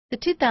The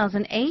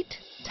 2008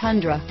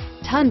 Tundra.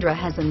 Tundra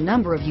has a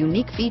number of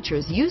unique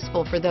features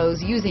useful for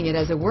those using it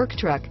as a work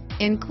truck,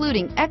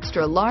 including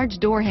extra large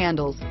door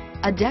handles,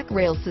 a deck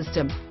rail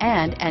system,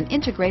 and an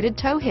integrated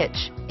tow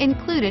hitch.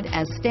 Included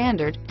as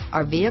standard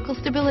are vehicle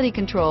stability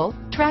control,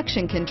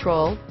 traction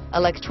control,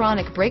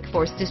 electronic brake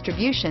force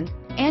distribution,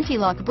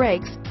 anti-lock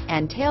brakes,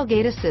 and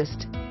tailgate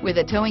assist. With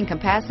a towing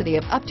capacity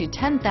of up to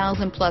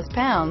 10,000 plus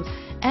pounds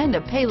and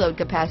a payload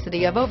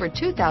capacity of over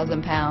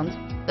 2,000 pounds,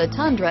 the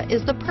Tundra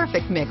is the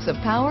perfect mix of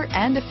power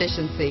and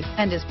efficiency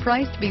and is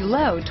priced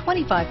below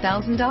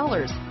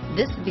 $25,000.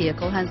 This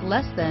vehicle has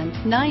less than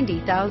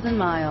 90,000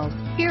 miles.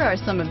 Here are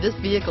some of this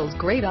vehicle's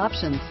great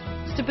options: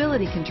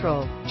 stability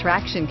control,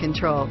 traction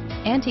control,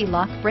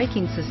 anti-lock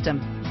braking system,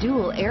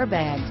 dual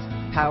airbags,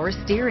 power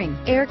steering,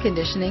 air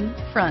conditioning,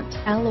 front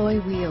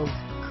alloy wheels,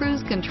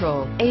 cruise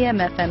control,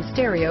 AM/FM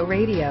stereo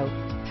radio,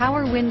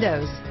 power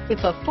windows. If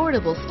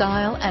affordable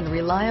style and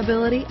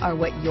reliability are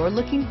what you're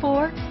looking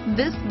for,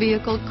 this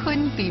vehicle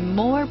couldn't be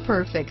more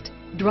perfect.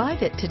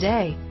 Drive it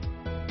today.